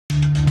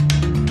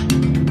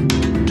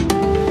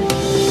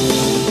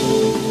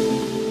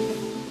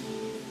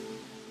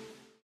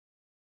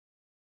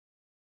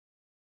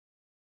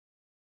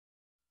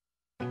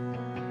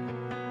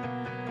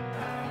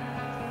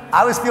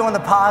I was feeling the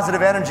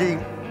positive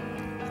energy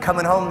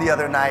coming home the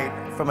other night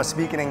from a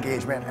speaking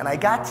engagement, and I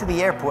got to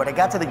the airport, I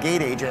got to the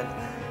gate agent,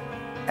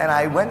 and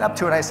I went up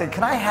to her and I said,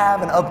 can I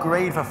have an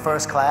upgrade for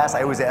first class?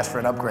 I always ask for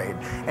an upgrade.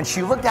 And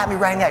she looked at me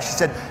right now, she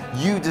said,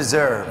 you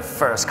deserve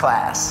first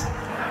class.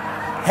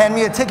 Hand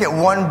me a ticket,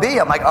 1B.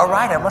 I'm like, all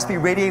right, I must be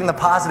radiating the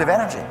positive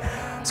energy.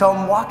 So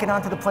I'm walking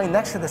onto the plane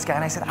next to this guy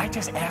and I said, I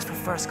just asked for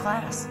first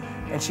class.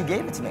 And she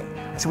gave it to me.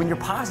 I said, when you're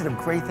positive,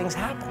 great things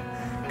happen.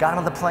 Got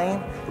on the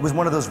plane, it was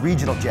one of those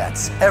regional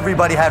jets.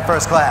 Everybody had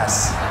first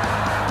class.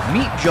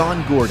 Meet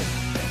Jon Gordon.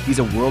 He's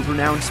a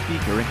world-renowned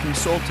speaker and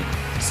consultant,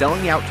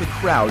 selling out to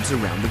crowds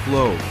around the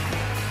globe.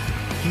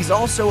 He's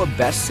also a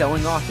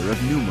best-selling author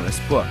of numerous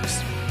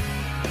books.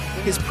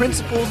 His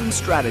principles and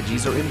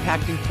strategies are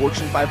impacting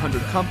Fortune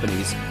 500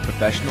 companies,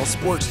 professional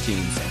sports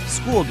teams,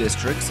 school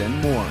districts, and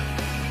more.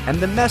 And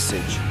the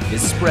message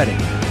is spreading.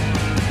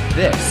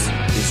 This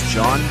is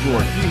Jon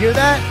Gordon. You hear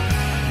that?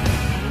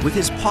 With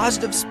his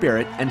positive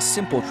spirit and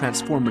simple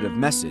transformative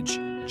message,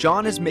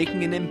 Jon is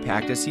making an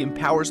impact as he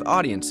empowers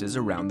audiences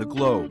around the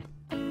globe.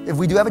 If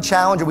we do have a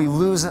challenge or we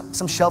lose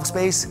some shelf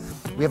space,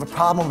 we have a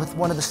problem with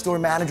one of the store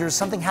managers,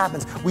 something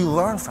happens, we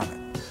learn from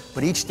it.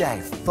 But each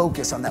day,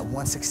 focus on that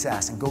one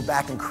success and go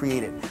back and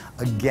create it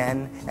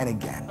again and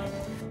again.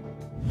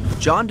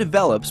 Jon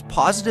develops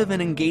positive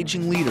and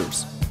engaging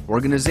leaders,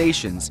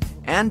 organizations,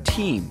 and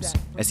teams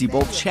as he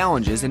both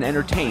challenges and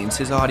entertains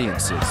his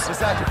audiences.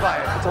 It's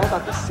all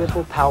about the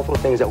simple, powerful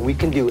things that we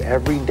can do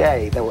every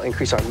day that will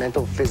increase our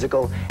mental,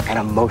 physical, and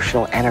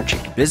emotional energy.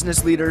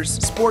 Business leaders,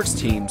 sports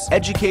teams,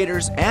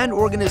 educators, and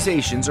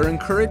organizations are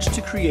encouraged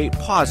to create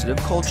positive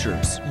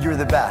cultures. You're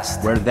the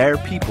best. Where their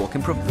people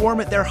can perform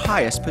at their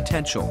highest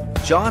potential.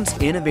 Jon's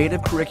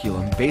innovative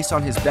curriculum, based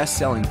on his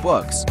best-selling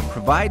books,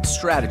 provides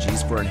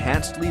strategies for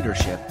enhanced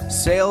leadership,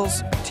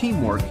 sales,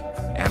 teamwork,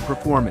 and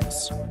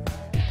performance.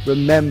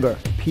 Remember,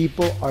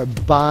 people are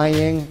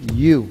buying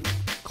you.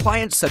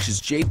 Clients such as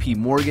JP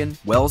Morgan,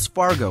 Wells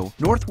Fargo,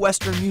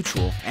 Northwestern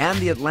Mutual, and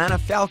the Atlanta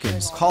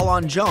Falcons call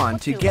on Jon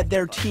to get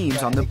their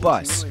teams on the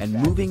bus and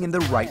moving in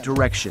the right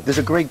direction. There's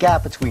a great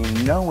gap between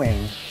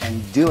knowing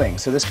and doing,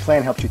 so this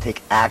plan helps you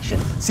take action.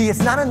 See,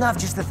 it's not enough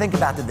just to think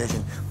about the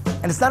vision,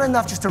 and it's not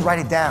enough just to write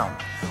it down.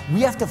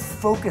 We have to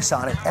focus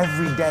on it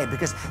every day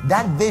because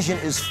that vision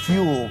is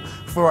fuel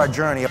for our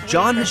journey.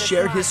 Jon has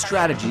shared his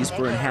strategies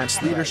for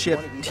enhanced leadership,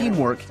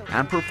 teamwork,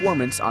 and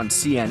performance on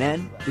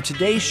CNN, The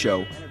Today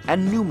Show,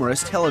 and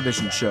numerous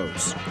television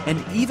shows.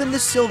 And even the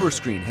silver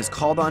screen has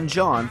called on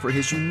Jon for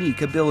his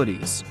unique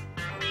abilities.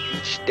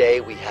 Each day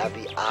we have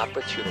the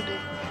opportunity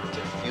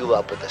to fuel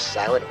up with a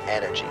silent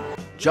energy.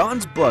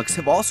 Jon's books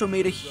have also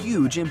made a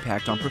huge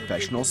impact on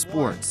professional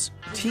sports.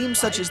 Teams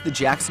such as the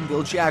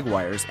Jacksonville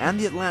Jaguars and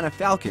the Atlanta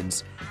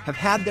Falcons have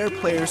had their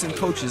players and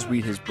coaches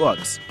read his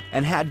books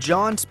and had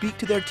Jon speak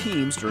to their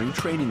teams during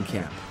training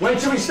camp. When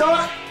should we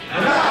start?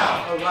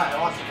 Now! All right,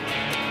 awesome.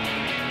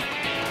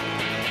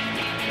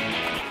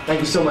 Thank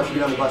you so much for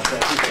being on the bus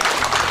today.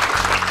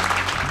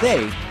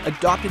 They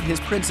adopted his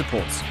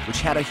principles,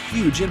 which had a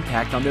huge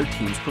impact on their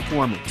team's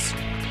performance.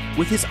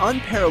 With his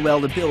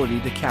unparalleled ability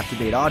to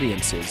captivate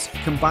audiences,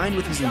 combined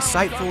with his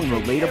insightful and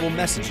relatable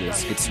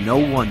messages, it's no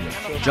wonder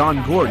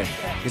Jon Gordon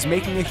is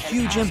making a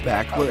huge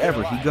impact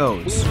wherever he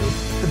goes.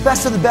 The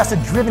best of the best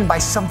are driven by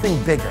something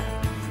bigger,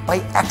 by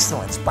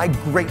excellence, by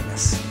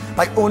greatness,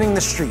 by owning the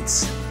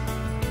streets,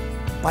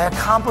 by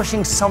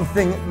accomplishing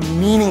something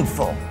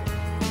meaningful.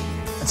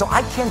 And so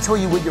I can't tell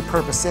you what your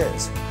purpose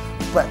is,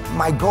 but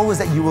my goal is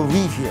that you will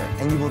leave here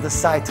and you will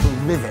decide to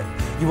live it.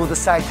 You will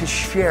decide to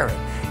share it.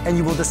 And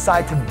you will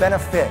decide to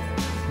benefit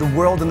the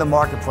world and the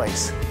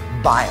marketplace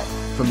by it.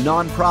 From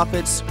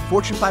nonprofits,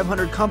 Fortune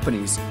 500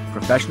 companies,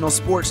 professional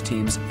sports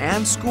teams,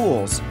 and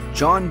schools,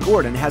 Jon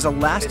Gordon has a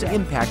lasting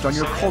impact on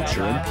your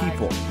culture and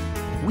people.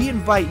 We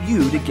invite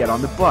you to get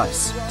on the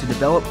bus to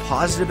develop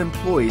positive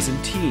employees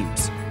and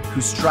teams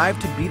who strive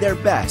to be their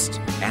best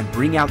and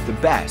bring out the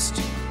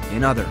best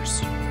in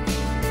others.